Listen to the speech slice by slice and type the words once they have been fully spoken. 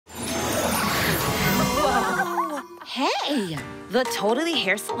Hey, the Totally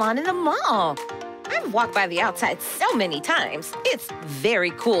Hair Salon in the mall. I've walked by the outside so many times. It's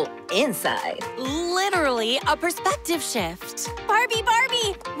very cool inside. Literally a perspective shift. Barbie,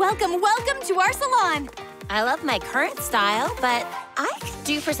 welcome to our salon. I love my current style, but I could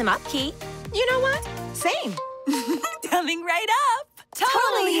do for some upkeep. You know what? Same. Coming right up.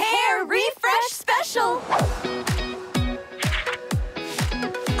 Totally Hair Refresh Special.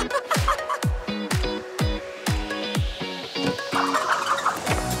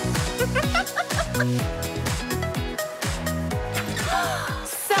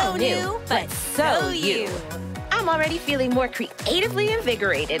 So new, but so you. I'm already feeling more creatively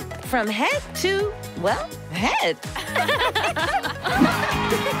invigorated from head to, well, head.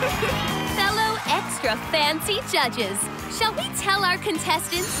 Fellow extra fancy judges, shall we tell our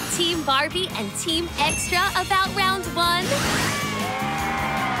contestants, Team Barbie and Team Extra, about round one?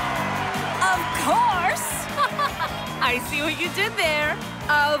 Of course. I see what you did there.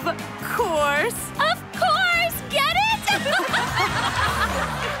 Of course. Of course! Get it?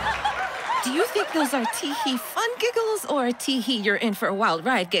 Do you think those are tee-hee fun giggles or tee-hee you're in for a wild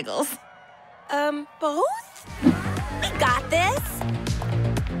ride giggles? Both? We got this.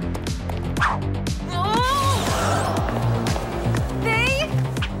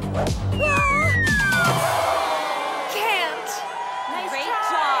 Can't. Great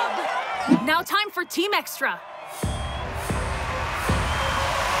job. Now time for Team Extra.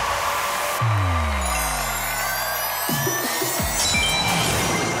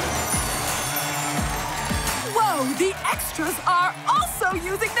 Whoa, the extras are also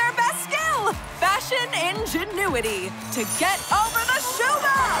using their best skill, fashion ingenuity, to get over the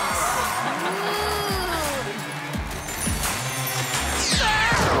shoebox.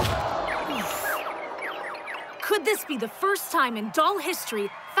 Could this be the first time in doll history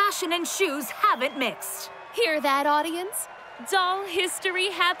fashion and shoes haven't mixed? Hear that, audience? Doll history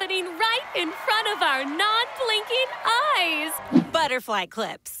happening right in front of our non-blinking eyes. Butterfly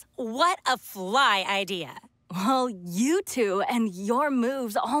clips. What a fly idea. Well, you two and your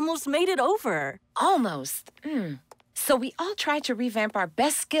moves almost made it over. Almost. So we all tried to revamp our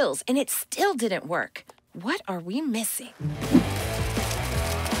best skills, and it still didn't work. What are we missing?